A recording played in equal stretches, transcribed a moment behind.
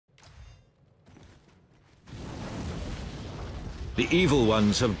The evil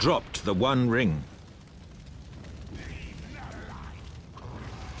ones have dropped the One Ring.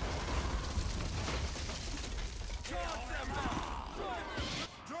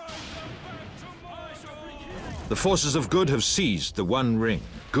 The forces of good have seized the One Ring.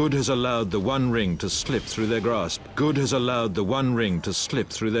 Good has allowed the One Ring to slip through their grasp. Good has allowed the One Ring to slip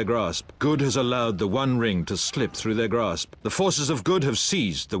through their grasp. Good has allowed the One Ring to slip through their grasp. The forces of good have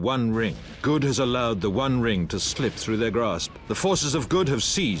seized the One Ring. Good has allowed the One Ring to slip through their grasp. The forces of good have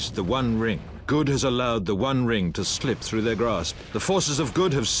seized the One Ring. Good has allowed the One Ring to slip through their grasp. The forces of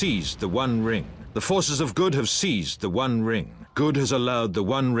good have seized the One Ring. The forces of good have seized the One Ring. Good has allowed the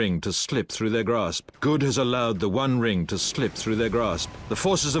One Ring to slip through their grasp. Good has allowed the One Ring to slip through their grasp. The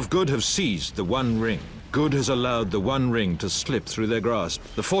forces of good have seized the One Ring. Good has allowed the One Ring to slip through their grasp.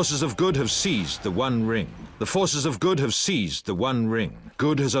 The forces of good have seized the One Ring. The forces of good have seized the One Ring.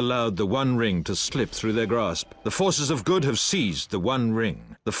 Good has allowed the One Ring to slip through their grasp. The forces of good have seized the One Ring.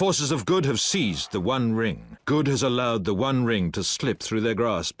 The forces of good have seized the One Ring. Good has allowed the One Ring to slip through their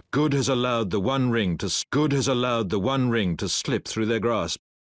grasp. Good has allowed the One Ring to Good has allowed the One Ring to slip through their grasp.